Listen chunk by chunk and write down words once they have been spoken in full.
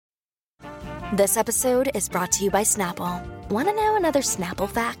This episode is brought to you by Snapple. Want to know another Snapple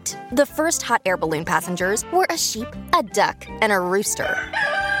fact? The first hot air balloon passengers were a sheep, a duck, and a rooster.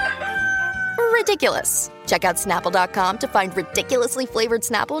 Ridiculous. Check out Snapple.com to find ridiculously flavored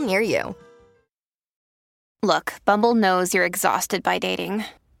Snapple near you. Look, Bumble knows you're exhausted by dating.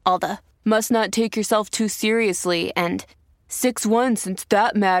 All the, must not take yourself too seriously, and 6'1" since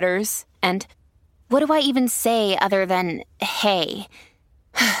that matters, and what do I even say other than, hey?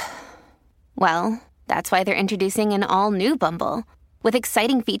 Well, that's why they're introducing an all-new Bumble, with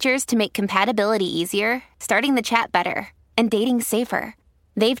exciting features to make compatibility easier, starting the chat better, and dating safer.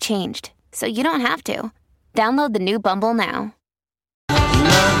 They've changed, so you don't have to. Download the new Bumble now.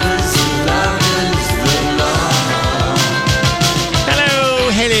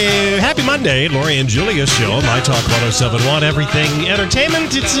 Hello. Happy Monday, Lori and Julia show, My Talk 107.1, everything entertainment.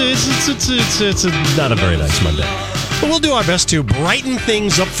 It's not a very nice Monday. But we'll do our best to brighten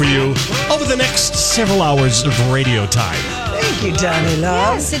things up for you over the next several hours of radio time. Thank you, Johnny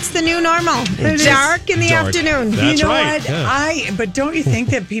Love. Yes, it's the new normal. Dark in the afternoon. That's you know right. what? Yeah. But don't you think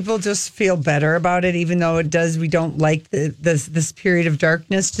that people just feel better about it, even though we don't like this period of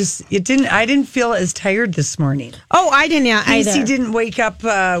darkness? I didn't feel as tired this morning. Oh, I didn't either. Casey didn't wake up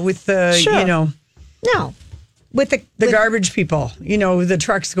with the, No. With the garbage people, the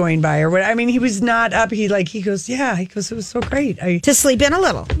trucks going by or what. I mean, he was not up. He goes, it was so great. To sleep in a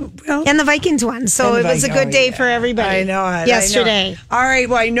little. Well, and the Vikings won. So it was a good day for everybody. I know it. Yesterday. I know. All right.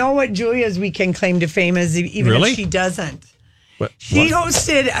 Well, I know what Julia's weekend claim to fame is, even Really? if she doesn't. What? She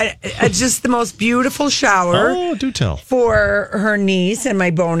hosted just the most beautiful shower. Oh, do tell. For her niece and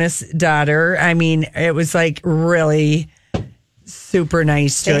my bonus daughter. I mean, it was like really super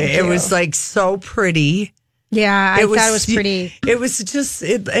nice, Julia. It was like so pretty. Yeah, I thought it was pretty. It was just.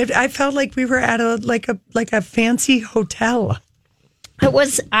 I felt like we were at a fancy hotel. It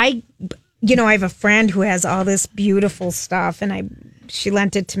was. I have a friend who has all this beautiful stuff, and she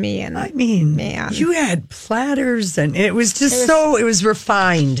lent it to me. And I mean, man, you had platters, and it was just it was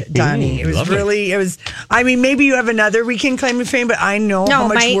refined, Donnie. It was lovely. really. It was. I mean, maybe you have another weekend claim to fame, but I know how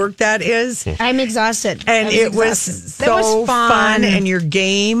much work that is. I'm exhausted, and it was so fun, and your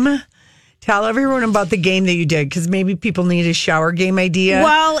game. Tell everyone about the game that you did, because maybe people need a shower game idea.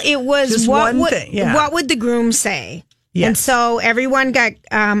 Well, it was just one thing. Yeah. What would the groom say? Yes. And so everyone got,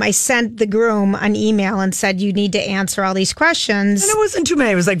 I sent the groom an email and said, you need to answer all these questions. And it wasn't too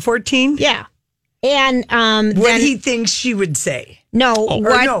many. It was like 14. Yeah. And what he thinks she would say. No.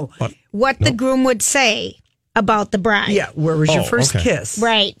 What the groom would say about the bride. Yeah. Where was your first kiss?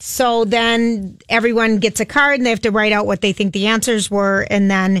 Right. So then everyone gets a card and they have to write out what they think the answers were. And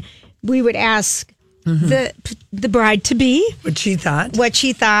then we would ask the bride-to-be what she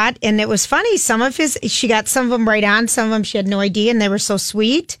thought. And it was funny. She got some of them right on. Some of them she had no idea, and they were so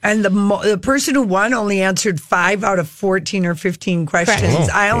sweet. And the person who won only answered 5 out of 14 or 15 questions.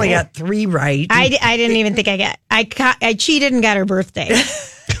 Correct. I only got 3 right. I didn't even think I cheated and got her birthday.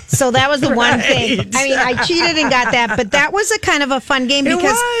 So that was the one thing. I mean, I cheated and got that, but that was a kind of a fun game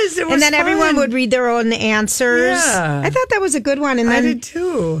because it was and then fun. Everyone would read their own answers. Yeah. I thought that was a good one. And then I did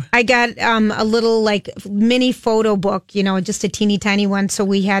too. I got a little like mini photo book, just a teeny tiny one. So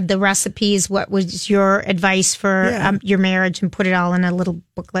we had the recipes. What was your advice for your marriage, and put it all in a little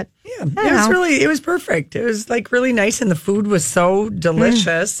booklet. Yeah, it was perfect. It was like really nice, and the food was so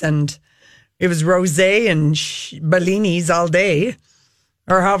delicious, and it was rosé and Bellinis all day.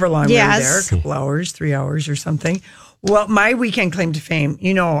 Or however long we were there, a couple hours, 3 hours or something. Well, my weekend claim to fame,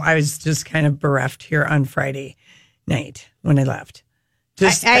 I was just kind of bereft here on Friday night when I left.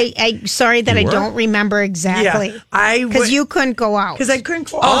 I'm sorry that I don't remember exactly. Yeah, because you couldn't go out. Because I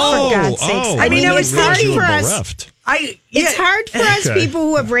couldn't go out, for God's sakes. I mean, it was hard for us. It's hard for us people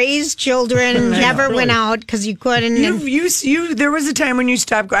who have raised children and never went out because you couldn't. There was a time when you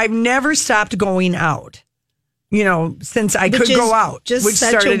stopped. I've never stopped going out. Since I could go out, just which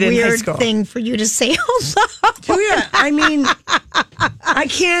such started a in high weird school. thing for you to say out Julia, I mean, I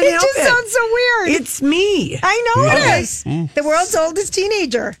can't help it. It just sounds so weird. It's me. I know it is. The world's oldest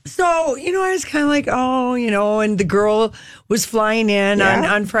teenager. So, I was kind of like, and the girl was flying in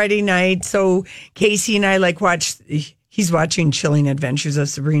on Friday night. So Casey and I watched. He's watching Chilling Adventures of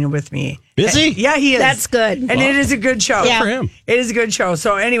Sabrina with me. Is he? Yeah, he is. That's good. And it is a good show. Yeah. For him. It is a good show.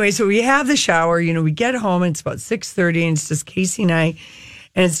 So anyway, we have the shower. We get home and it's about 6:30 and it's just Casey and I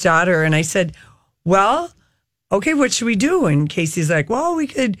and his daughter. And I said, well, okay, what should we do? And Casey's like, well, we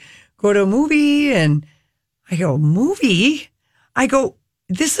could go to a movie. And I go, movie? I go,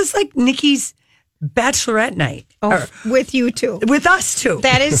 this is like Nikki's bachelorette night. With you too. With us too.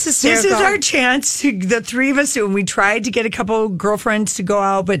 That is hysterical. This is our chance to the three of us. And we tried to get a couple girlfriends to go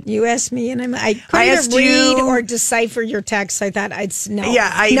out, but you asked me, and I couldn't read or decipher your text. I thought I'd no. Yeah,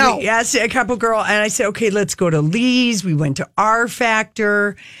 I asked a couple girl, and I said, okay, let's go to Lee's. We went to R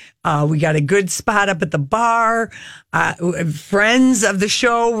Factor. We got a good spot up at the bar. Friends of the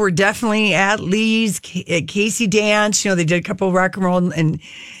show were definitely at Lee's. Casey danced. They did a couple of rock and roll, and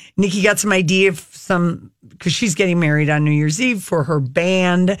Nikki got some idea of because she's getting married on New Year's Eve for her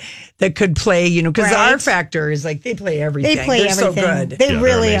band that could play, because R Factor is like, they play everything. They're so good. They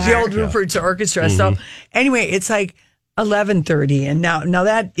really are. The old Rupert's Orchestra. So anyway, it's like 11:30. And now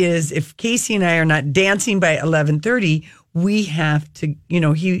that is, if Casey and I are not dancing by 11:30, we have to,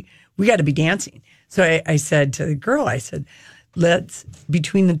 we got to be dancing. So I said to the girl, let's,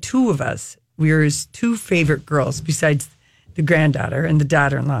 between the two of us, we're his two favorite girls besides the granddaughter and the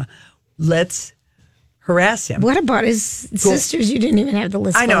daughter-in-law. Let's harass him. What about his sisters? You didn't even have the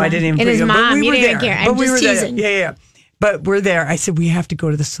list. I know, I didn't even. And his mom, you didn't even care. I'm just teasing. Yeah. But we're there. I said, we have to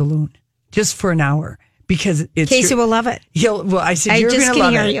go to the saloon just for an hour because Casey will love it. I said, you're going to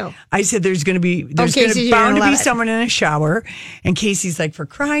love it. You. I said, there's bound to be someone in a shower. And Casey's like, for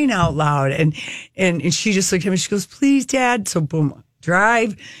crying out loud. And she just looked at me. She goes, please, Dad. So boom,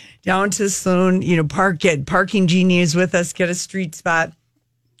 drive down to the saloon, get Parking Genius with us, get a street spot,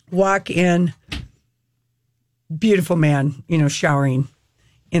 walk in. Beautiful man, showering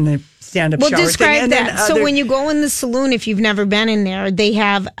in the stand-up shower. Well, describe that. Then, so when you go in the saloon, if you've never been in there, they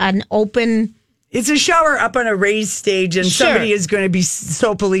have an open... It's a shower up on a raised stage, and somebody is going to be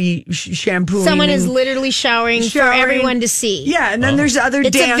soapily shampooing. Someone is literally showering for everyone to see. Yeah, and then there's other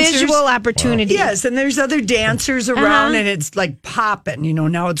dancers. It's a visual opportunity. Yes, and there's other dancers around, and it's like popping.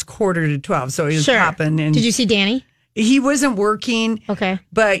 Now it's 11:45, so it's popping. And did you see Danny? He wasn't working. Okay.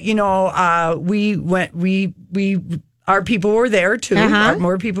 But, we went, our people were there too.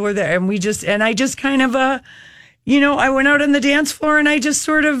 More people were there. And I just kind of, I went out on the dance floor and I just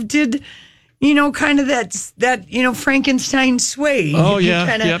sort of did, kind of that Frankenstein sway. Oh,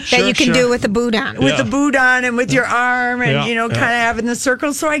 yeah. That you can do with the boot on. With the boot on and with your arm and, kind of having the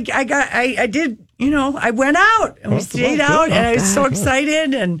circle. So I did, I went out and we stayed out and I was so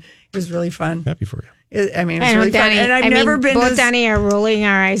excited and it was really fun. Happy for you. It was really fun. And I've never been both Danny are rolling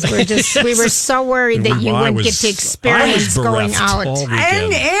our eyes. We were so worried that you wouldn't get to experience going out. And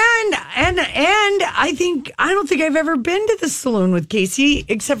I don't think I've ever been to the saloon with Casey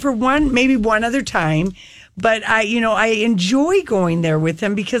except for maybe one other time. But I enjoy going there with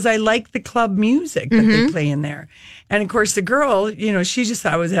him because I like the club music that they play in there. And of course, the girl, she just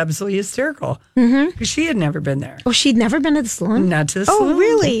thought it was absolutely hysterical because she had never been there. Oh, she'd never been to the saloon? Not to the saloon. Oh,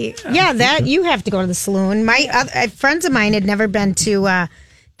 really? Yeah, that you have to go to the saloon. My friends of mine had never been to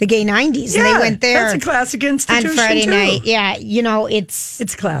the Gay 90s, and they went there. That's a classic institution on Friday night. Yeah,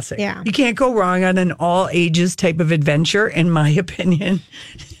 it's classic. Yeah, you can't go wrong on an all ages type of adventure, in my opinion.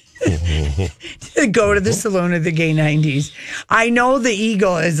 To go to the saloon of the Gay 90s. I know the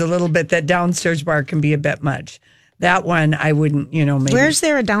Eagle is a little bit, that downstairs bar can be a bit much. That one, I wouldn't, maybe. Where's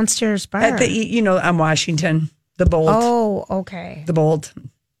there a downstairs bar? At the, on Washington, the Bolt. Oh, okay. The Bolt,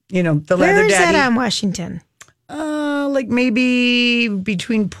 the Leather Daddy. Where is that on Washington? Like maybe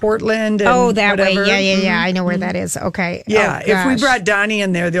between Portland and that whatever. way. Yeah. I know where that is. Okay. Yeah, if we brought Donnie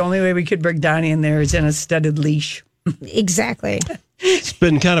in there, the only way we could bring Donnie in there is in a studded leash. Exactly. It's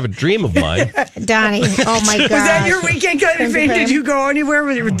been kind of a dream of mine. Donnie, oh my God. Was that your weekend kind of thing? Did you go anywhere?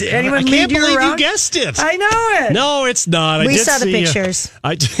 Did anyone lead you around? I can't believe you guessed it. I know it. No, it's not. We saw the pictures.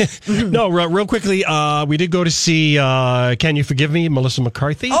 No, real quickly, we did go to see Can You Forgive Me, Melissa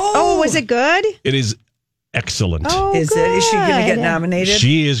McCarthy. Oh, was it good? It is excellent. Oh, Is she going to get nominated?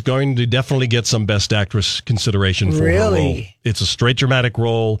 She is going to definitely get some Best Actress consideration for her role. It's a straight dramatic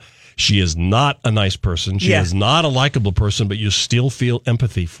role. She is not a nice person. She is not a likable person, but you still feel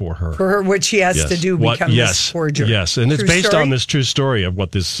empathy for her. For her, what she has to do become this forger. Yes, and it's based on this true story of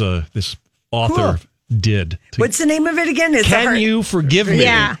what this author did. What's the name of it again? Can You Forgive Me?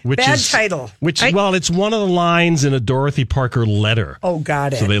 Yeah. Bad title. It's one of the lines in a Dorothy Parker letter. Oh,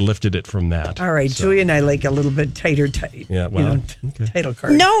 got it. So they lifted it from that. All right, Julia and I like a little bit tighter title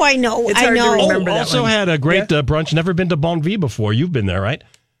card. No, I know. It's hard to remember that also one. had a great brunch. Never been to Bon Vie before. You've been there, right?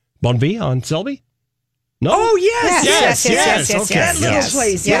 Bon Vie on Selby? No? Oh, yes. Okay. That little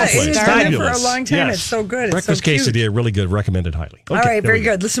place. Yes. It's been there for a long time. Yes. It's so good. It's Breakfast so cute. quesadilla, really good. Recommended highly. Okay, all right, very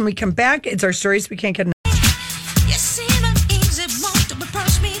good. Listen, we come back. It's our stories we can't get enough.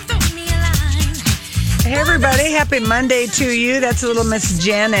 Hey, everybody. Happy Monday to you. That's a little Miss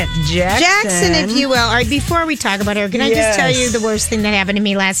Janet Jackson. Jackson, if you will. All right, before we talk about her, can I just tell you the worst thing that happened to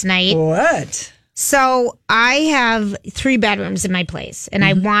me last night? What? So I have 3 bedrooms in my place, and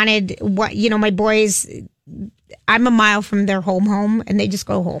I wanted my boys. I'm a mile from their home, and they just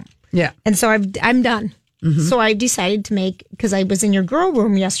go home. Yeah. And so I'm done. So I decided to make, because I was in your girl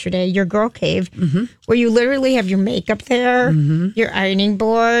room yesterday, your girl cave, where you literally have your makeup there, your ironing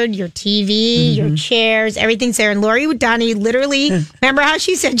board, your TV, your chairs, everything's there. And Lori Donnie literally, remember how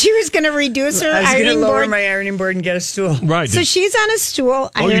she said she was going to reduce her ironing board? I was going to lower my ironing board and get a stool. Right. So she's on a stool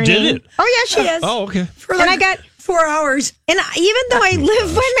ironing. You did it? Oh, yeah, she is. Oh, okay. For And I got 4 hours. And even though I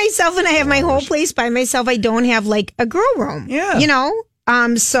live by myself and I have my whole place by myself, I don't have like a girl room. Yeah.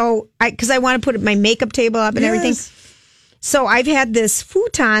 So because I want to put my makeup table up and everything. So I've had this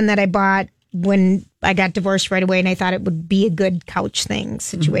futon that I bought when I got divorced right away, and I thought it would be a good couch thing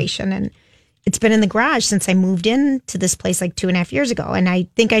situation. And it's been in the garage since I moved into this place like 2.5 years ago. And I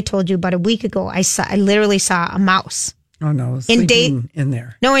think I told you about a week ago, I literally saw a mouse. Oh no, sleeping in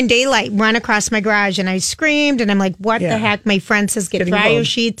there. No, in daylight, run across my garage, and I screamed, and I'm like, what the heck? My friend says, get dryer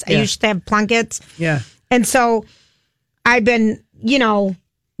sheets. I used to have plunkets. Yeah. And so I've been,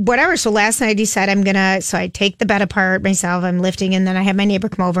 whatever. So last night I decided so I take the bed apart myself, I'm lifting, and then I have my neighbor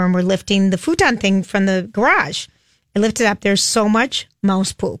come over, and we're lifting the futon thing from the garage. I lift it up. There's so much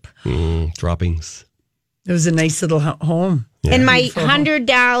mouse poop. Droppings. It was a nice little home. Yeah. And my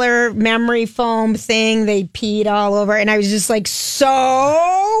 $100 memory foam thing, they peed all over. And I was just like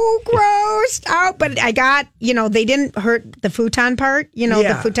so grossed out. But I got, they didn't hurt the futon part,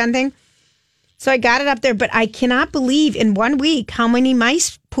 the futon thing. So I got it up there. But I cannot believe in 1 week how many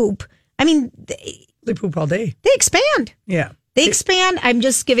mice poop. I mean, they poop all day. They expand. Yeah. They expand. I'm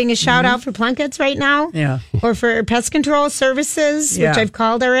just giving a shout out for Plunkets right now. Yeah. Or for pest control services, which I've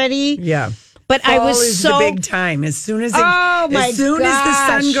called already. Yeah. But Fall I was is the big time. As soon as as the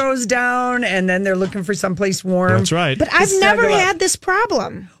sun goes down, and then they're looking for someplace warm. That's right. But I've never had this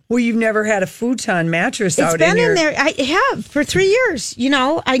problem. Well, you've never had a futon mattress out in there. I have for 3 years.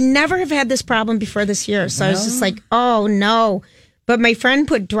 I never have had this problem before this year. So I was just like, oh no. But my friend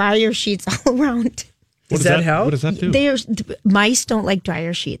put dryer sheets all around. Does that help? What does that do? Mice don't like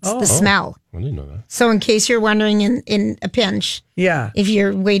dryer sheets. The smell. I didn't know that. So in case you're wondering in a pinch, if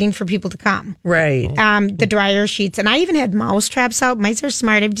you're waiting for people to come. Right. The dryer sheets. And I even had mouse traps out. Mice are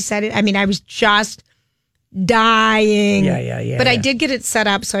smart. I've decided. I mean, I was just dying. Yeah. But I did get it set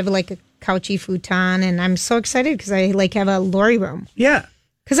up. So I have like a couchy futon. And I'm so excited because I have a Lori room. Yeah.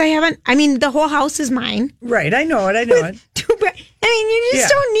 Because the whole house is mine. Right. I know it. You just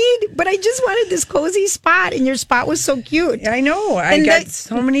don't need, but I just wanted this cozy spot, and your spot was so cute. I know. I got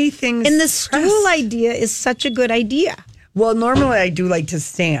so many things. And the stool idea is such a good idea. Well, normally I do like to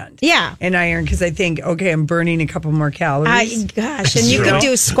stand. Yeah. And iron, because I think, okay, I'm burning a couple more calories. Gosh, and you could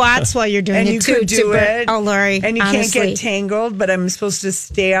do squats while you're doing it, too. And you could do it. Oh, Lori, and you can't get tangled, but I'm supposed to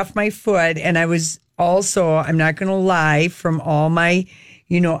stay off my foot. And I was also, I'm not going to lie, from all my...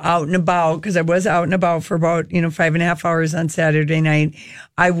 out and about, because I was out and about for about, 5.5 hours on Saturday night.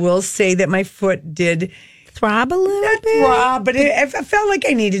 I will say that my foot did throb a little bit. Throb, but I felt like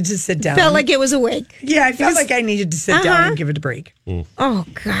I needed to sit down. Felt like it was awake. Yeah, I felt like I needed to sit down and give it a break. Oh,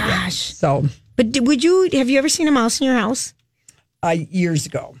 gosh. Yeah. So, but have you ever seen a mouse in your house? Years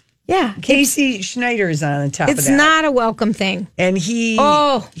ago. Yeah. Casey Schneider is on top of that. It's not a welcome thing. And he's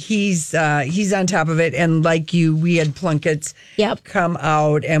on top of it. And like you, we had Plunkets come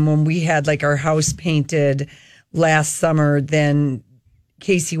out. And when we had like our house painted last summer, then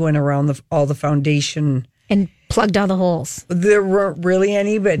Casey went around all the foundation. And plugged all the holes. There weren't really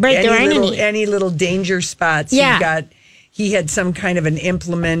any, but any little danger spots. Yeah. He had some kind of an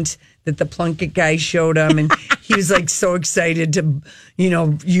implement that the Plunkett guy showed him, and he was like so excited to,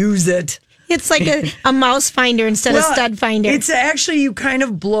 use it. It's like a mouse finder instead of stud finder. It's actually, you kind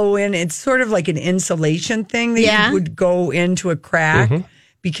of blow in. It's sort of like an insulation thing that you would go into a crack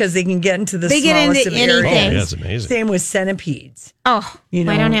because they can get into the smallest of areas. Oh, yeah, it's amazing. Same with centipedes. Oh, I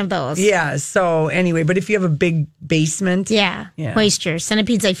don't have those. Yeah. So anyway, but if you have a big basement. Yeah. Moisture.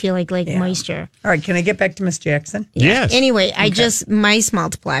 Centipedes, I feel like moisture. All right. Can I get back to Miss Jackson? Yes. Anyway, mice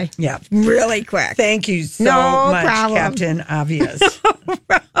multiply. Yeah. Really quick. Thank you so much, problem. Captain Obvious.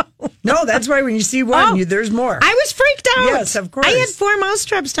 No, that's why when you see one, there's more. I was freaked out. Yes, of course. I had 4 mouse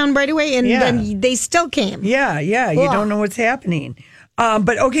traps down right away, and then they still came. Yeah. You don't know what's happening.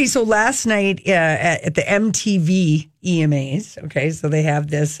 But okay, so last night at the MTV EMAs, okay, so they have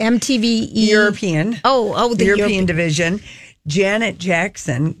this MTV European. The European division. Janet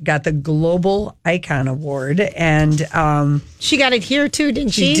Jackson got the Global Icon Award, and she got it here too,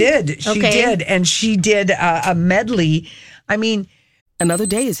 didn't she? She did. She did, and she did a medley. I mean, another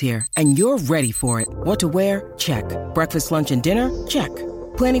day is here, and you're ready for it. What to wear? Check. Breakfast, lunch, and dinner? Check.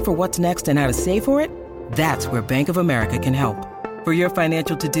 Planning for what's next and how to save for it? That's where Bank of America can help. For your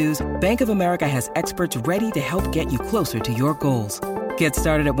financial to-dos, Bank of America has experts ready to help get you closer to your goals. Get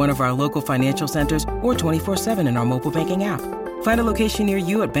started at one of our local financial centers or 24/7 in our mobile banking app. Find a location near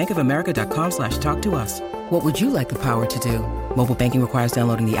you at bankofamerica.com/talktous. What would you like the power to do? Mobile banking requires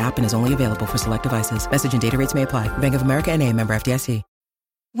downloading the app and is only available for select devices. Message and data rates may apply. Bank of America N.A., member FDIC.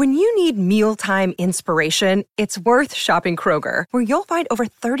 When you need mealtime inspiration, it's worth shopping Kroger, where you'll find over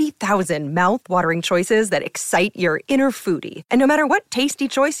 30,000 mouth-watering choices that excite your inner foodie. And no matter what tasty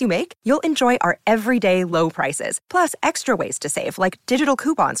choice you make, you'll enjoy our everyday low prices, plus extra ways to save, like digital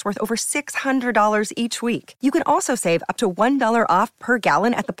coupons worth over $600 each week. You can also save up to $1 off per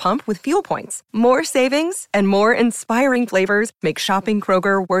gallon at the pump with fuel points. More savings and more inspiring flavors make shopping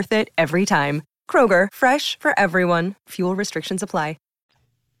Kroger worth it every time. Kroger, fresh for everyone. Fuel restrictions apply.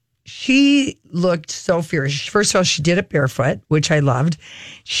 She looked so fierce. First of all, she did it barefoot, which I loved.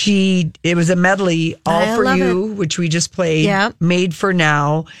 It was a medley, All For You, which we just played, Made for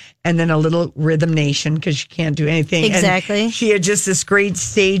Now, and then a little Rhythm Nation, because she can't do anything. Exactly. And she had just this great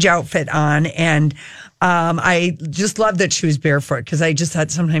stage outfit on, and I just loved that she was barefoot, because I just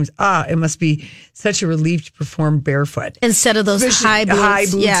thought sometimes, it must be such a relief to perform barefoot. Instead of those high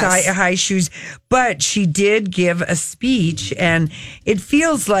boots, high shoes. But she did give a speech, and it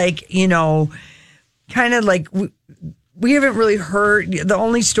feels like, kind of like we haven't really heard, the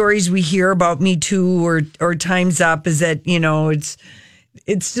only stories we hear about Me Too or Time's Up is that,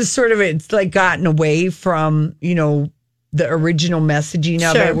 it's just sort of, it's like gotten away from, the original messaging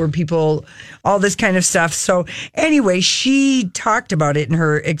of it, where people, all this kind of stuff. So anyway, she talked about it in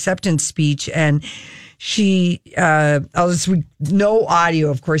her acceptance speech, and she, no audio,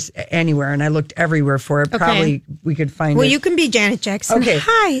 of course, anywhere. And I looked everywhere for it. Okay. Probably we could find it. Well, you can be Janet Jackson. Okay.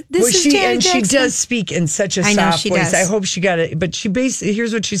 Hi, this is Janet Jackson. And she does speak in such a soft voice. I hope she got it. But she basically,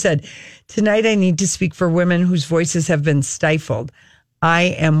 here's what she said. Tonight I need to speak for women whose voices have been stifled. I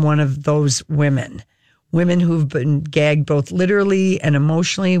am one of those women. Women who've been gagged both literally and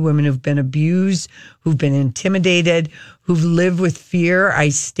emotionally, women who've been abused, who've been intimidated, who've lived with fear. I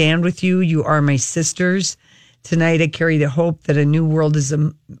stand with you. You are my sisters. Tonight I carry the hope that a new world is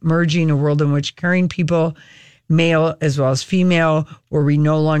emerging, a world in which caring people, male as well as female, where we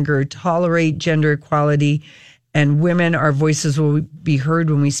no longer tolerate gender equality, and women, our voices will be heard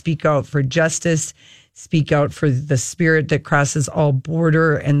when we speak out for justice, speak out for the spirit that crosses all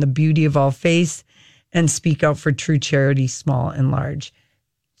border and the beauty of all faith, and speak out for true charity, small and large.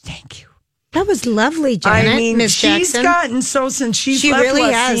 Thank you. That was lovely, Janet. I mean, she's gotten since she's left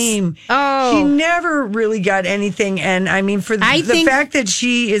Wasim. She never really got anything. And I mean, the fact that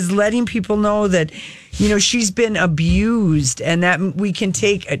she is letting people know that, she's been abused, and that we can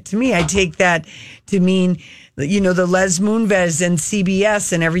take, to me, I take that to mean, the Les Moonves and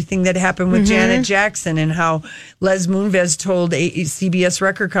CBS and everything that happened with Janet Jackson, and how Les Moonves told CBS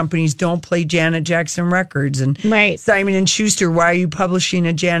record companies, don't play Janet Jackson records. And Simon & Schuster, why are you publishing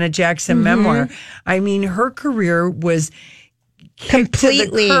a Janet Jackson memoir? I mean, her career was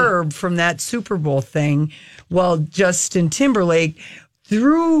completely to the curb from that Super Bowl thing, while Justin Timberlake,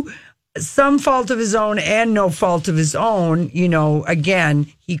 through some fault of his own and no fault of his own, again,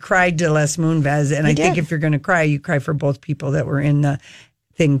 he cried to Les Moonves. And I think if you're going to cry, you cry for both people that were in the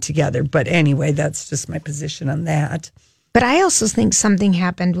thing together. But anyway, that's just my position on that. But I also think something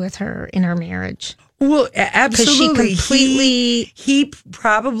happened with her in her marriage. Well, absolutely. She he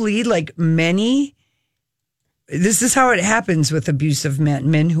probably, like many, this is how it happens with abusive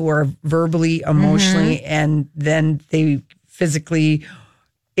men who are verbally, emotionally, and then they physically,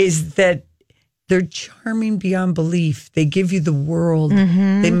 is that they're charming beyond belief. They give you the world.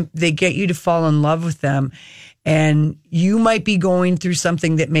 They get you to fall in love with them. And you might be going through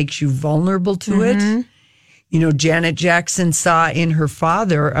something that makes you vulnerable to it. Janet Jackson saw in her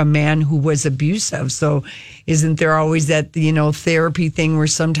father a man who was abusive. So isn't there always that, therapy thing where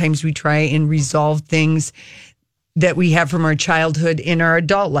sometimes we try and resolve things that we have from our childhood in our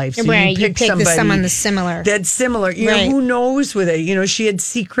adult life. So you pick someone that's similar. That's similar. You know, who knows with it? She had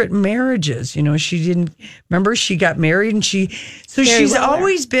secret marriages. She didn't, remember, she got married and she's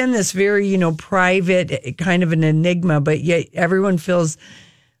always been this very, private, kind of an enigma, but yet everyone feels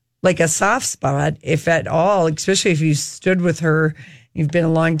like a soft spot, if at all, especially if you stood with her. You've been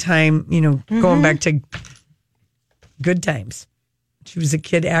a long time, going back to Good Times. She was a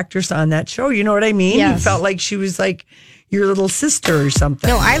kid actress on that show. You know what I mean? Yes. You felt like she was like your little sister or something.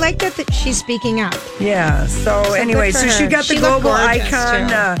 No, I like that she's speaking up. Yeah. So anyway, so she got the global icon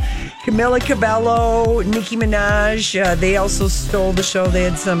Camila Cabello, Nicki Minaj, they also stole the show. They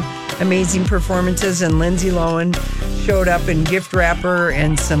had some amazing performances, and Lindsay Lohan showed up in gift wrapper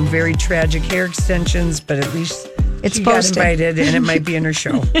and some very tragic hair extensions, but at least she got invited, and it might be in her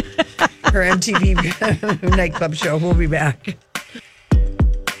show. Her MTV nightclub show. We'll be back.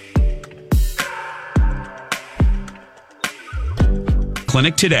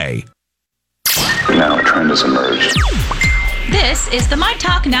 Clinic Today. Now a trend has emerged. This is the My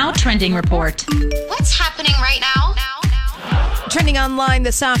Talk Now Trending Report. What's happening right now? Trending online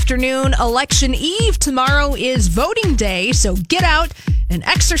this afternoon, Election Eve. Tomorrow is voting day, so get out and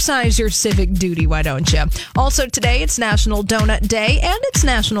exercise your civic duty, why don't you? Also today, it's National Donut Day, and it's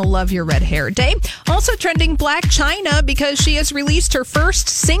National Love Your Red Hair Day. Also trending, Blac Chyna, because she has released her first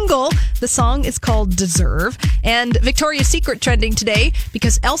single. The song is called Deserve. And Victoria's Secret trending today,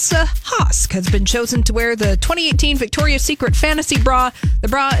 because Elsa Hosk has been chosen to wear the 2018 Victoria's Secret Fantasy Bra. The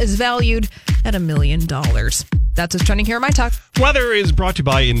bra is valued at $1 million. That's what's trending here on My Talk. Weather is brought to you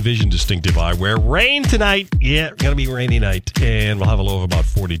by Envision Distinctive Eyewear. Rain tonight. Yeah, going to be a rainy night. And we'll have a low of about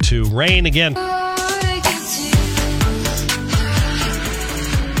 42. Rain again.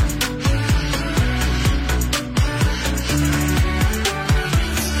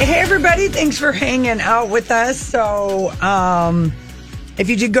 Hey, everybody. Thanks for hanging out with us. So, if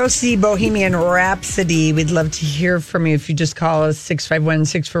you did go see Bohemian Rhapsody, we'd love to hear from you. If you just call us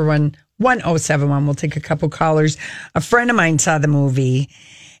 651-641-1071. We'll take a couple callers. A friend of mine saw the movie,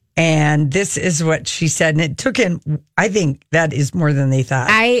 and this is what she said. And it took in, I think that is more than they thought.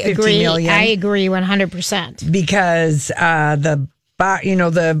 I agree. 50 million. I agree 100%. Because the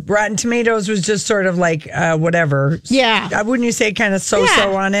Rotten Tomatoes was just sort of like whatever. Yeah. Wouldn't you say kind of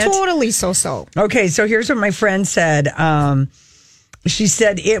so-so on it? Totally so-so. Okay, so here's what my friend said. She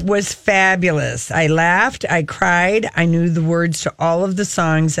said, it was fabulous. I laughed, I cried, I knew the words to all of the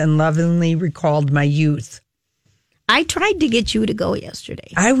songs and lovingly recalled my youth. I tried to get you to go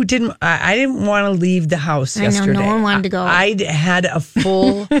yesterday. I didn't want to leave the house yesterday. No one wanted to go. I had a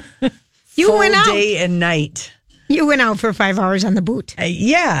full, went out. Day and night. You went out for 5 hours on the boot.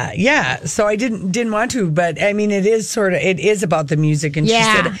 Yeah. So I didn't want to, but I mean, it is about the music. And she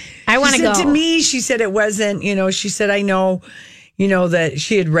said, I want to go. To me, she said it wasn't, she said, I know, that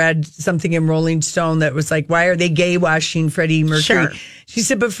she had read something in Rolling Stone that was like, why are they gay washing Freddie Mercury? Sure. She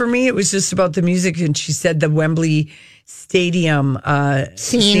said, but for me, it was just about the music. And she said the Wembley Stadium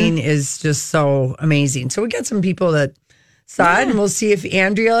scene is just so amazing. So we got some people that saw it, and we'll see if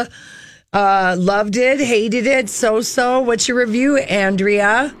Andrea loved it, hated it, so. What's your review,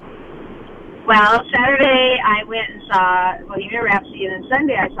 Andrea? Well, Saturday I went and saw Bohemian Rhapsody, and then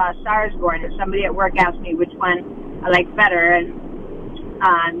Sunday I saw Star is Born, and somebody at work asked me which one I liked better, and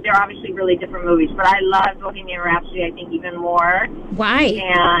they're obviously really different movies, but I love Bohemian Rhapsody, I think, even more. Why?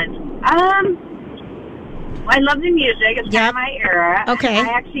 And I love the music. It's kind of my era. Okay. I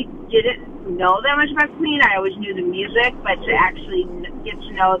actually didn't know that much about Queen. I always knew the music, but to actually get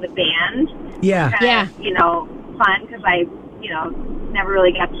to know the band, kind of, fun, because I, never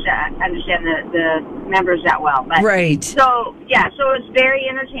really got to understand the members that well. But, right. So it's very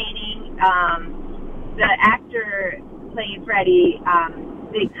entertaining. The actor playing Freddie,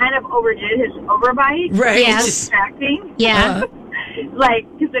 they kind of overdid his overbite. Right. Yes. Distracting. Yeah.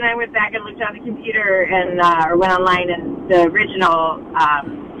 Because then I went back and looked on the computer and or went online, and the original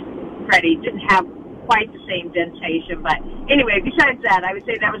Freddie didn't have quite the same dentation. But anyway, besides that, I would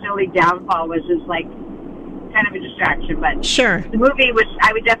say that was the only downfall, was just like kind of a distraction. But sure, the movie was,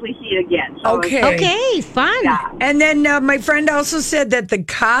 I would definitely see it again. So okay, fun. Yeah. And then my friend also said that the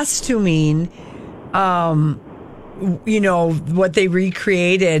costuming, what they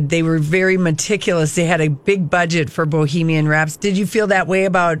recreated, they were very meticulous. They had a big budget for Bohemian Rhapsody. Did you feel that way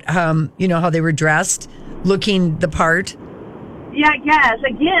about, how they were dressed, looking the part? Yeah, I guess.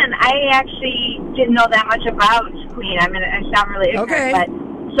 Again, I actually didn't know that much about Queen. I mean, I sound really ignorant, but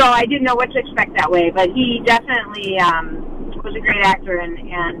so I didn't know what to expect that way. But he definitely was a great actor and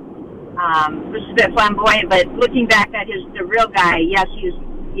was a bit flamboyant. But looking back at the real guy, yes, he's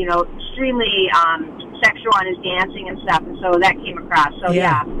extremely sexual on his dancing and stuff, and so that came across. So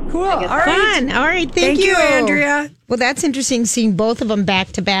yeah. Cool. All right. Fun. All right. Thank you, Andrea. Well, that's interesting seeing both of them back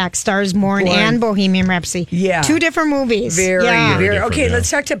to back, Stars Born and Bohemian Rhapsody. Yeah. 2 different movies. Very different, okay, let's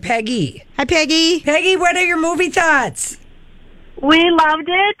talk to Peggy. Hi, Peggy. Peggy, what are your movie thoughts? We loved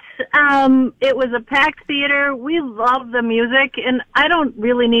it. It was a packed theater. We love the music, and I don't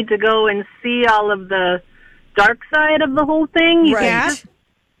really need to go and see all of the dark side of the whole thing. You can just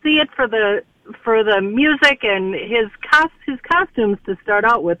see it for the music, and his costumes to start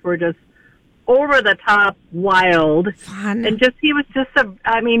out with were just over the top wild. Fun. And he was just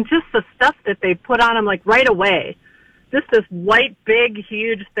the stuff that they put on him like right away. Just this white, big,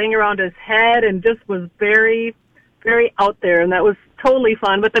 huge thing around his head, and just was very, very out there. And that was totally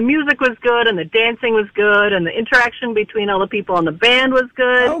fun. But the music was good, and the dancing was good, and the interaction between all the people on the band was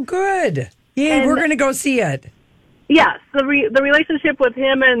good. Oh, good. Yeah, we're going to go see it. Yes, the relationship with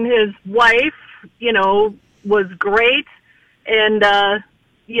him and his wife, was great. And,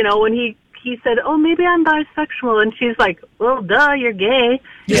 when he said, "Oh, maybe I'm bisexual," and she's like, "Well, duh, you're gay."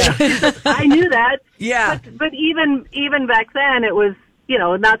 Yeah, I knew that. Yeah, but even back then, it was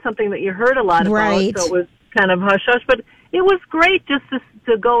not something that you heard a lot about. Right. So it was kind of hush hush. But it was great just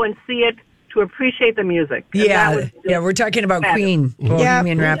to go and see it, to appreciate the music. And we're talking about fabulous. Queen,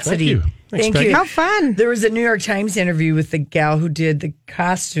 Bohemian Rhapsody. Thank you. How fun. There was a New York Times interview with the gal who did the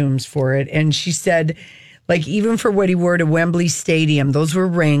costumes for it, and she said, like, even for what he wore to Wembley Stadium, those were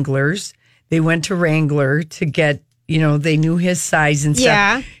Wranglers. They went to Wrangler to get, they knew his size and stuff.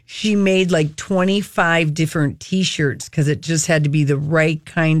 Yeah. She made like 25 different T-shirts because it just had to be the right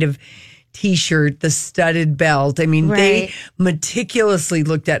kind of T-shirt, the studded belt. I mean, they meticulously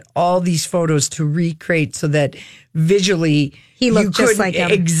looked at all these photos to recreate so that visually he looked just like him.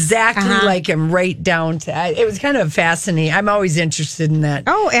 Exactly like him, right down to. It was kind of fascinating. I'm always interested in that.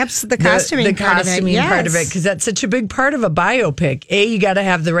 Oh, absolutely. The costuming, part of it, because that's such a big part of a biopic. You got to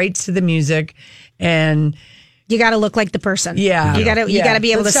have the rights to the music, and you got to look like the person. Yeah, you got to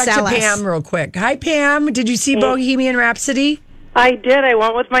be able to sell us. Pam, real quick. Hi, Pam. Did you see Bohemian Rhapsody? I did. I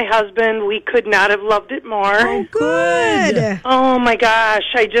went with my husband. We could not have loved it more. Oh, good. Oh, my gosh.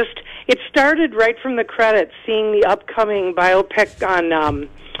 It started right from the credits, seeing the upcoming biopic on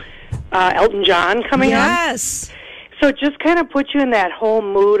Elton John coming on. Yes. So it just kind of puts you in that whole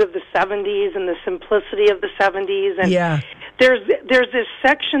mood of the 70s and the simplicity of the 70s. And there's this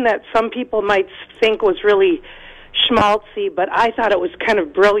section that some people might think was really schmaltzy, but I thought it was kind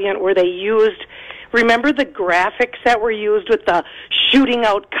of brilliant, where they used... Remember the graphics that were used with the shooting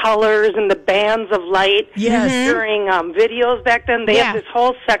out colors and the bands of light during videos back then? They have this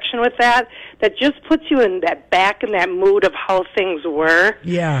whole section with that just puts you in that mood of how things were.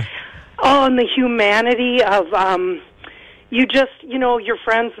 Yeah. Oh, and the humanity of your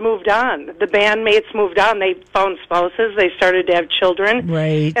friends moved on. The bandmates moved on. They found spouses. They started to have children.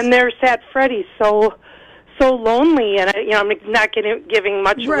 Right. And there sat Freddie so lonely, and I'm not giving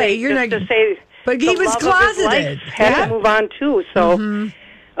much away to say. But he was closeted. Had to move on too. So,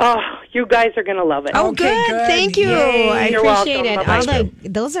 you guys are going to love it. Oh, good. Thank you. Yay. I You're appreciate welcome.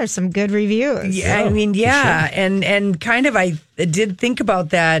 it. Those are some good reviews. Yeah, I mean, and kind of I did think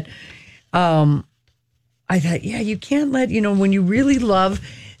about that. I thought, you can't let when you really love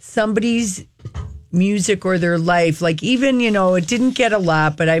somebody's music or their life, like even it didn't get a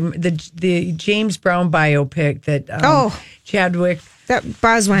lot, but the James Brown biopic that Chadwick.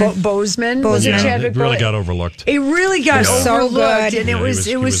 Boseman. It really got overlooked. It really got overlooked, so good. and it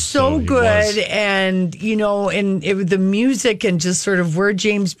was so good. And the music and just sort of where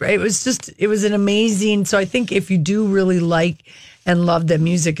James. It was an amazing. So I think if you do really like and love the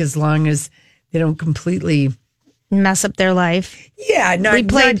music, as long as they don't completely mess up their life. Yeah,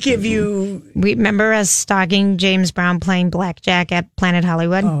 not give you. We remember us stalking James Brown playing blackjack at Planet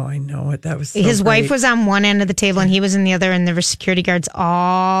Hollywood. Oh, I know it. That was so his great. wife was on one end of the table and he was in the other, and there were security guards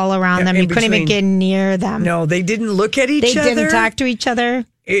all around them. You couldn't even get near them. No, they didn't look at each other. They didn't talk to each other.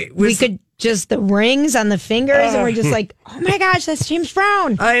 We could just the rings on the fingers, and we're just like, oh my gosh, that's James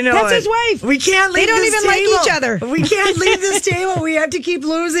Brown. I know that's his wife. We can't leave. They don't even like each other. We can't leave this table. We have to keep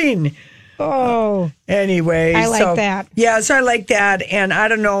losing. Oh, anyway, I like that. Yeah, so I like that, and I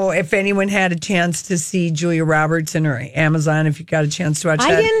don't know if anyone had a chance to see Julia Roberts in her Amazon. If you got a chance to watch that,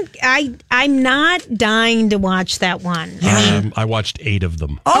 I didn't. I'm not dying to watch that one. I watched 8 of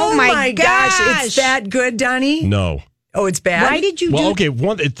them. Oh my gosh, it's that good, Donnie? No. Oh, it's bad. Why did you? Okay,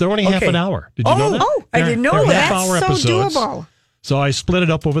 they're only half an hour. Did you know that? Oh, I didn't know they're that. half-hour That's so episodes. doable. So I split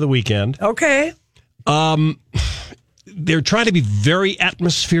it up over the weekend. Okay. They're trying to be very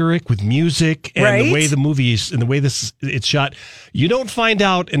atmospheric with music and the way the movie is and the way it's shot. You don't find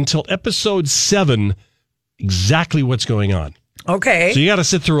out until episode 7 exactly what's going on. Okay. So you got to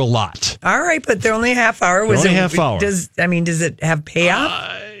sit through a lot. All right, but they're only a half hour. Half hour. Does it have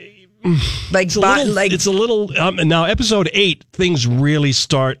payoff? It's a little. Now, episode 8, things really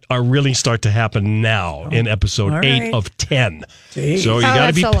start to happen now in episode 8 of 10. Jeez. So you got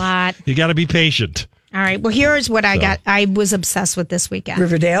to be a lot. You got to be patient. All right. Well, here's what I got. I was obsessed with this weekend.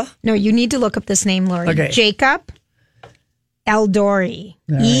 Riverdale? No, you need to look up this name, Lori. Okay. Jacob Elordi.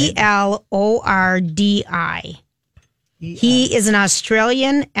 Right. Elordi. He is an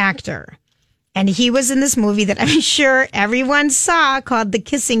Australian actor. And he was in this movie that I'm sure everyone saw called The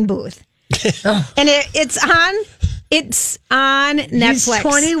Kissing Booth. And it's on Netflix. He's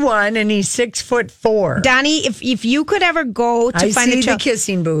 21 and he's 6'4". Donnie, if you could ever go to I find see the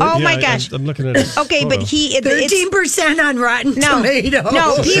Kissing Booth. Oh my gosh! I'm looking at it. Okay, but 13% on Rotten Tomatoes.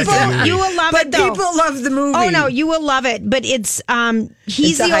 No, people, you will love it. Though. People love the movie. Oh no, you will love it. But he's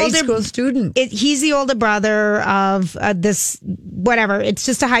the high older school student. He's the older brother of this. Whatever. It's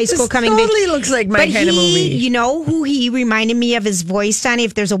just a high school coming. Totally looks like my kind of movie. You know who he reminded me of? His voice, Donnie.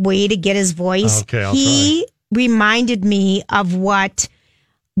 If there's a way to get his voice, okay, I'll try. Reminded me of what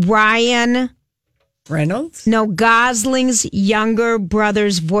Ryan Reynolds? No, Gosling's younger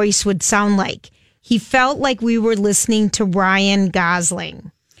brother's voice would sound like. He felt like we were listening to Ryan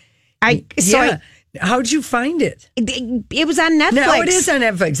Gosling. How'd you find it? It was on Netflix. No, it is on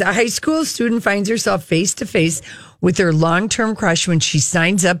Netflix. A high school student finds herself face to face with her long-term crush when she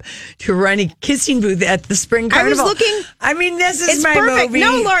signs up to run a kissing booth at the spring carnival. I was looking. I mean, this is my perfect. movie.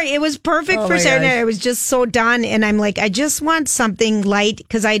 No, Lori, it was perfect for Saturday night. I was just so done, and I'm like, I just want something light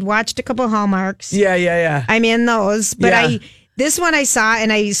because I'd watched a couple Hallmarks. Yeah. I'm in those, but this one I saw,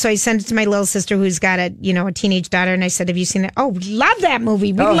 and I sent it to my little sister who's got a teenage daughter, and I said, "Have you seen it?" "Oh, love that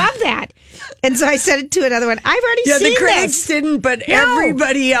movie. We love that." And so I sent it to another one. I've already seen the critics this. didn't, but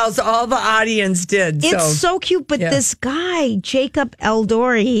everybody else, all the audience did. It's so cute. But this guy, Jacob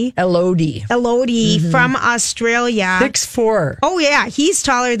Elordi from Australia, 6'4". Oh yeah, he's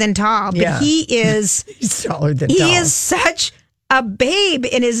taller than tall, but he is he's taller than tall. He is such a babe,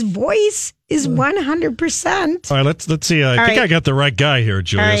 and his voice is 100%. All right, let's see. I think I got the right guy here,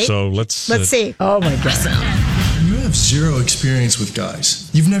 Julia. Right. So let's see. Oh my God. You have zero experience with guys.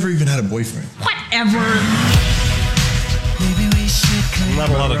 You've never even had a boyfriend. Whatever. Not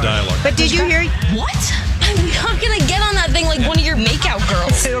a lot of dialogue. But did you hear? What? I'm not gonna get on that thing like one of your makeout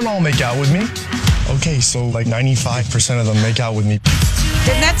girls. They don't all make out with me. Okay, so like 95% of them make out with me.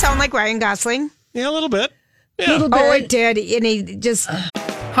 Didn't that sound like Ryan Gosling? Yeah, a little bit. Yeah. Oh, it did. And he just...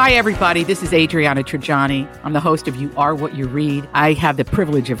 Hi, everybody. This is Adriana Trajani. I'm the host of You Are What You Read. I have the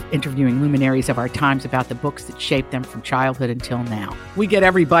privilege of interviewing luminaries of our times about the books that shaped them from childhood until now. We get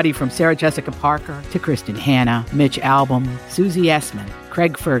everybody from Sarah Jessica Parker to Kristen Hanna, Mitch Albom, Susie Essman,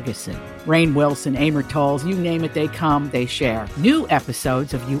 Craig Ferguson, Rainn Wilson, Amor Tolls, you name it, they come, they share. New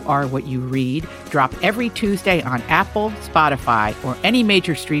episodes of You Are What You Read drop every Tuesday on Apple, Spotify, or any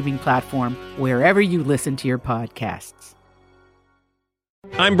major streaming platform wherever you listen to your podcasts.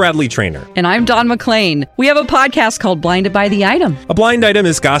 I'm Bradley Trainer. And I'm Don McClain. We have a podcast called Blinded by the Item. A blind item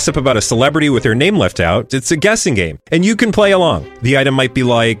is gossip about a celebrity with their name left out. It's a guessing game, and you can play along. The item might be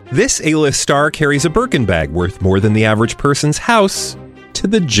like, this A-list star carries a Birkin bag worth more than the average person's house to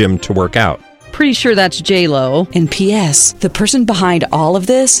the gym to work out. Pretty sure that's J-Lo. And P.S. the person behind all of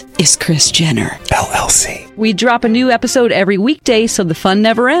this is Kris Jenner, LLC. We drop a new episode every weekday so the fun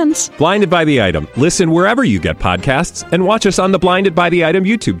never ends. Blinded by the Item. Listen wherever you get podcasts and watch us on the Blinded by the Item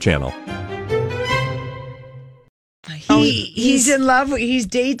YouTube channel. He's in love. He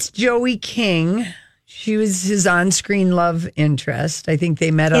dates Joey King. She was his on-screen love interest. I think they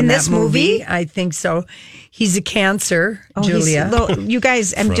met on this movie. I think so. He's a Cancer, Julia. You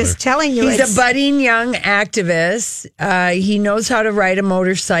guys, I'm just telling you. He's a budding young activist. He knows how to ride a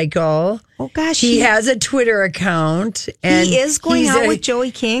motorcycle. Oh, gosh. He has a Twitter account. And he is going out with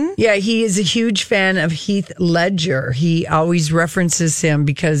Joey King? Yeah, he is a huge fan of Heath Ledger. He always references him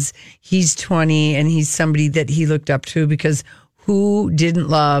because he's 20 and he's somebody that he looked up to because who didn't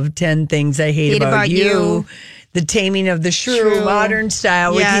love 10 Things I Hate About You? The Taming of the Shrew, modern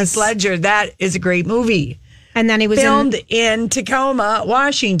style with Heath Ledger. That is a great movie. And then he was filmed in Tacoma,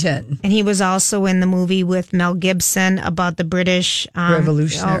 Washington. And he was also in the movie with Mel Gibson about the British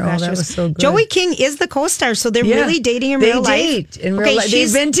Revolutionary. That was so good. Joey King is the co-star, so they're really dating in real life. They date in real life.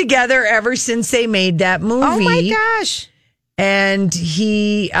 They've been together ever since they made that movie. Oh my gosh! And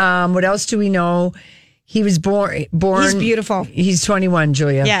he, what else do we know? He was born. He's beautiful. He's 21,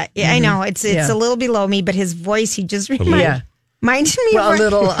 Julia. Yeah, I know. It's a little below me, but his voice, he just reminded me. Well,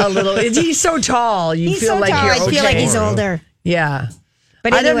 a little. He's so tall. You feel like you're okay. I feel like he's older. Yeah.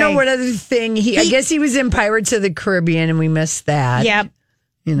 But I don't know what other thing. I guess he was in Pirates of the Caribbean, and we missed that. Yeah.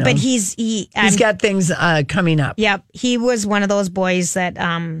 You know, but he's got things coming up. Yep. He was one of those boys that,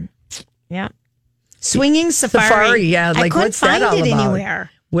 Swinging Safari. Yeah. Like, what's that all about? I couldn't find it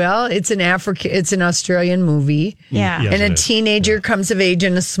anywhere. Well, it's an Australian movie. Yeah. Yes, and a teenager comes of age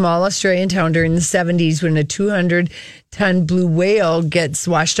in a small Australian town during the 70s when a 200-ton blue whale gets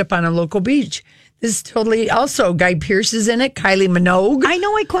washed up on a local beach. This is totally also Guy Pearce is in it, Kylie Minogue. I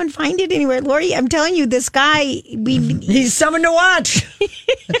know I couldn't find it anywhere. Lori, I'm telling you, this guy, he's someone to watch.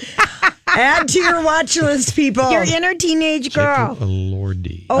 Add to your watch list, people. Your inner teenage girl.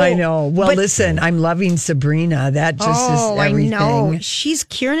 Lordy. Oh, I know. Well, listen, I'm loving Sabrina. That just is everything. I know. She's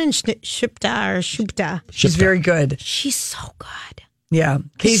Kiernan Shupta. She's very good. She's so good. Yeah.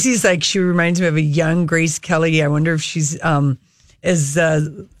 Casey's like, she reminds me of a young Grace Kelly. I wonder if she's as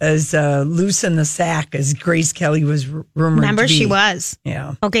loose in the sack as Grace Kelly was rumored Remember, to be. she was.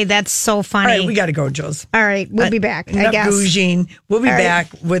 Yeah. Okay, that's so funny. All right, we got to go, Jules. All right, we'll be back, I guess. Bouging. We'll be back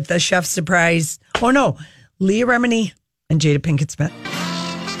with the chef surprise. Oh, no. Leah Remini and Jada Pinkett Smith.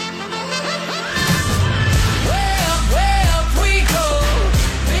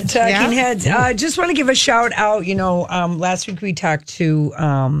 Talking Heads. Just want to give a shout out. Last week we talked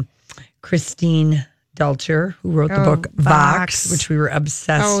to Christine Delcher, who wrote the book Vox, which we were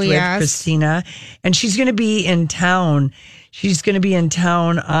obsessed with, Christina. And she's going to be in town. She's going to be in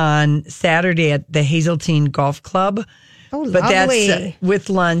town on Saturday at the Hazeltine Golf Club. Oh, lovely. But that's with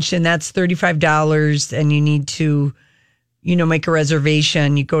lunch, and that's $35, and you need to, make a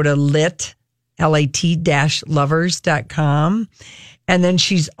reservation. You go to lit-lovers.com. And then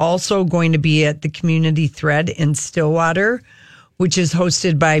she's also going to be at the Community Thread in Stillwater, which is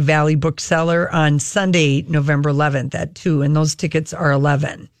hosted by Valley Bookseller on Sunday, November 11th at 2. And those tickets are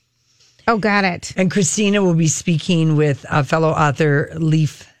 $11. Oh, got it. And Christina will be speaking with fellow author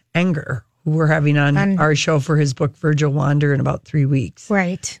Leif Enger, who we're having on our show for his book, Virgil Wander, in about 3 weeks.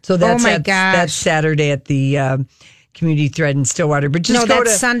 Right. So that's that's Saturday at the Community Thread in Stillwater. But just go to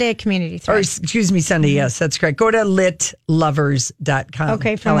Sunday at Community Thread. Or excuse me, Sunday. Yes, that's correct. Go to litlovers.com.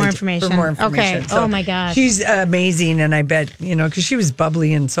 Okay, for more information. Okay. So oh my gosh. She's amazing, and I bet, because she was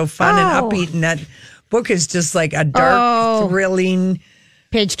bubbly and so fun and upbeat, and that book is just like a dark, thrilling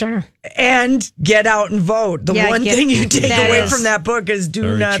page turner. And get out and vote. The one thing you take away from that book is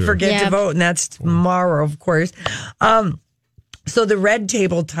do not forget to vote, and that's tomorrow, of course. So the Red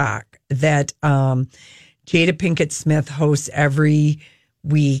Table Talk that Jada Pinkett Smith hosts every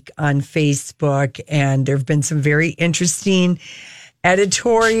week on Facebook, and there have been some very interesting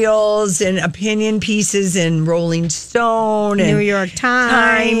editorials and opinion pieces in Rolling Stone and New York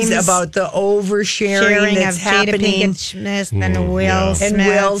Times about the oversharing that's of happening. Jada Pinkett Smith and Will Smith. And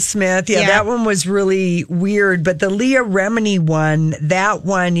Will Smith. Yeah, that one was really weird. But the Leah Remini one,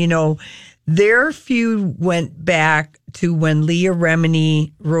 their feud went back to when Leah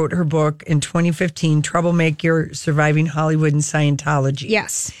Remini wrote her book in 2015, Troublemaker, Surviving Hollywood and Scientology.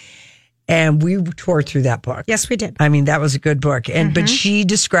 Yes. And we tore through that book. Yes, we did. I mean, that was a good book. But she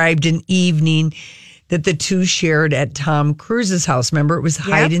described an evening that the two shared at Tom Cruise's house. Remember, it was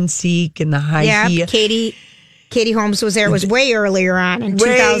hide and seek and the high heel. Katie Holmes was there. It was way earlier on in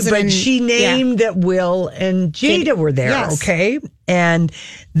 2000. But she named that Will and Jada were there, okay? And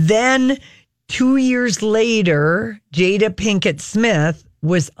then 2 years later, Jada Pinkett Smith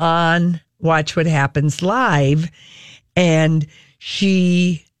was on Watch What Happens Live, and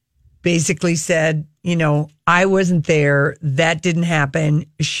she basically said, I wasn't there. That didn't happen.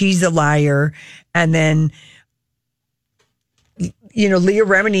 She's a liar. And then, Leah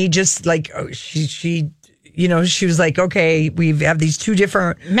Remini just like, she was like, okay, we have these two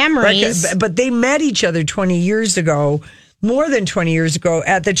different memories. But they met each other 20 years ago, more than 20 years ago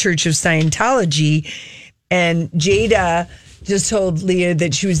at the Church of Scientology. And Jada just told Leah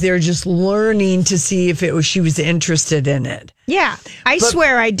that she was there just learning to see if she was interested in it. Yeah. I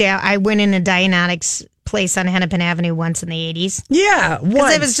swear I went in a Dianetics place on Hennepin Avenue once in the 80s. Yeah, once.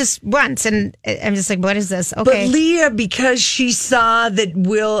 Because it was just once, and I'm just like, what is this? Okay. But Leah, because she saw that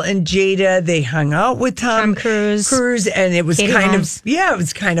Will and Jada, they hung out with Tom Cruise, and it was it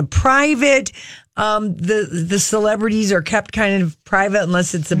was kind of private. The celebrities are kept kind of private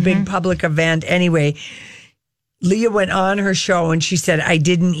unless it's a big public event. Anyway, Leah went on her show and she said, I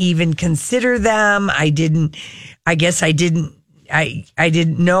didn't even consider them. I didn't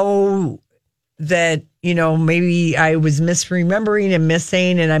know that, maybe I was misremembering and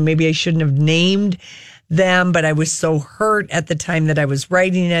missing, and maybe I shouldn't have named them, but I was so hurt at the time that I was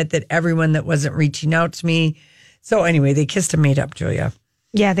writing it that everyone that wasn't reaching out to me. So anyway, they kissed and made up, Julia.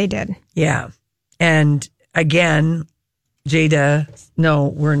 Yeah, they did. Yeah. And again, Jada, no,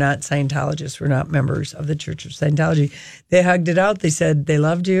 we're not Scientologists. We're not members of the Church of Scientology. They hugged it out. They said they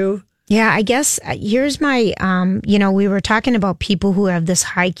loved you. Yeah, I guess here's my, we were talking about people who have this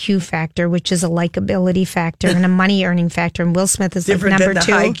high Q factor, which is a likability factor and a money earning factor. And Will Smith is different like number than the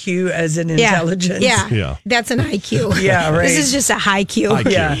 2. high Q as in intelligence. Yeah. That's an IQ. Yeah, right. This is just a high Q.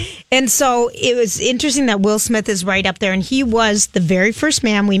 IQ. Yeah. And so it was interesting that Will Smith is right up there. And he was the very first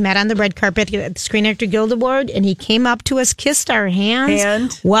man we met on the red carpet at the Screen Actor Guild Award. And he came up to us, kissed our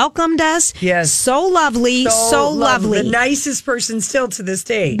hands, welcomed us. Yes. So lovely. So lovely. The nicest person still to this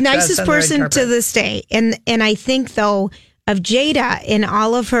day. Nicest nicest person to this day. And I think, though, of Jada and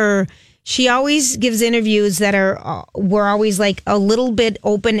all of her, she always gives interviews that were always like a little bit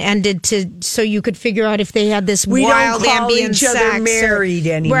open-ended so you could figure out if they had this wild ambient sex. We don't call each other married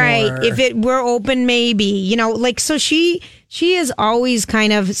anymore. Right. If it were open, maybe. So she has always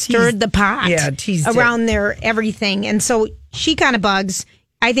kind of stirred the pot around their everything. And so she kind of bugs.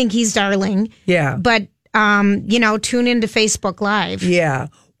 I think he's darling. Yeah. But, tune into Facebook Live. Yeah.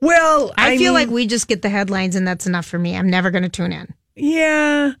 Well, I feel like we just get the headlines and that's enough for me. I'm never going to tune in.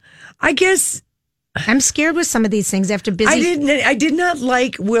 Yeah. I guess I'm scared with some of these things after busy. I did not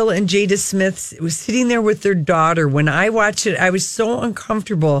like Will and Jada Smith was sitting there with their daughter. When I watched it, I was so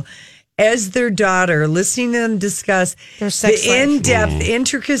uncomfortable as their daughter, listening to them discuss the in-depth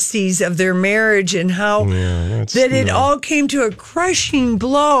intricacies of their marriage and how it all came to a crushing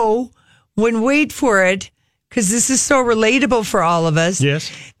blow when, wait for it, because this is so relatable for all of us.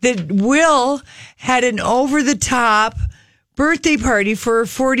 Yes. That Will had an over-the-top birthday party for her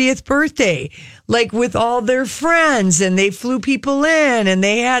 40th birthday, like with all their friends, and they flew people in and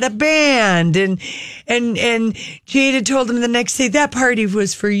they had a band and Jada told him the next day, that party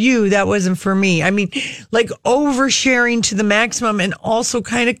was for you, that wasn't for me. I mean, like oversharing to the maximum and also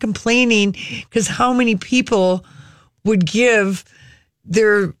kind of complaining because how many people would give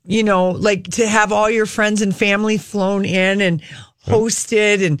their, like to have all your friends and family flown in and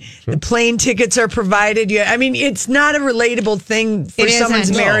hosted and the plane tickets are provided. I mean, it's not a relatable thing for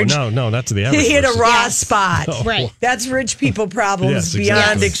someone's marriage. No, that's the average. To hit a raw spot. No. Right. That's rich people problems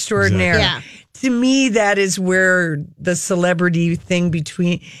beyond extraordinary. Exactly. To me, that is where the celebrity thing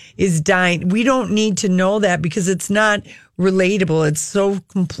is dying. We don't need to know that because it's not relatable. It's so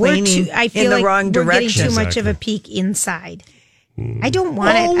complaining I feel in the like wrong we're direction. getting too much of a peek inside. I don't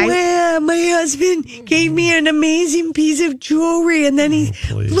want it. Yeah, my husband gave me an amazing piece of jewelry, and then he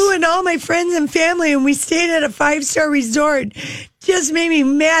flew in all my friends and family, and we stayed at a 5-star resort. Just made me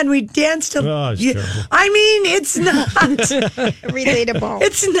mad. We danced. I mean, it's not relatable.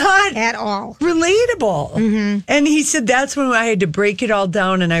 It's not at all relatable. Mm-hmm. And he said that's when I had to break it all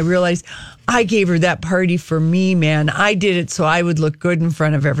down, and I realized I gave her that party for me, man. I did it so I would look good in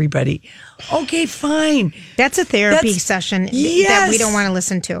front of everybody. Okay, fine. That's a therapy session that we don't want to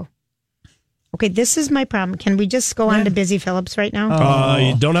listen to. Okay, this is my problem. Can we just go on to Busy Phillips right now?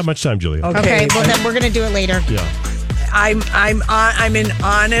 You don't have much time, Julia. Okay, well then we're going to do it later. Yeah. I'm in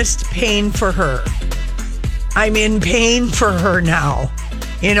honest pain for her. I'm in pain for her now,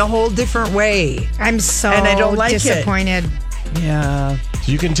 in a whole different way. I'm so and I don't like disappointed. Yeah.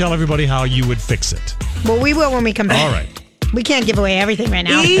 So you can tell everybody how you would fix it. Well, we will when we come back. All right. We can't give away everything right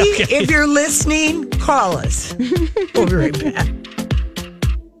now. If you're listening, call us. We'll be right back.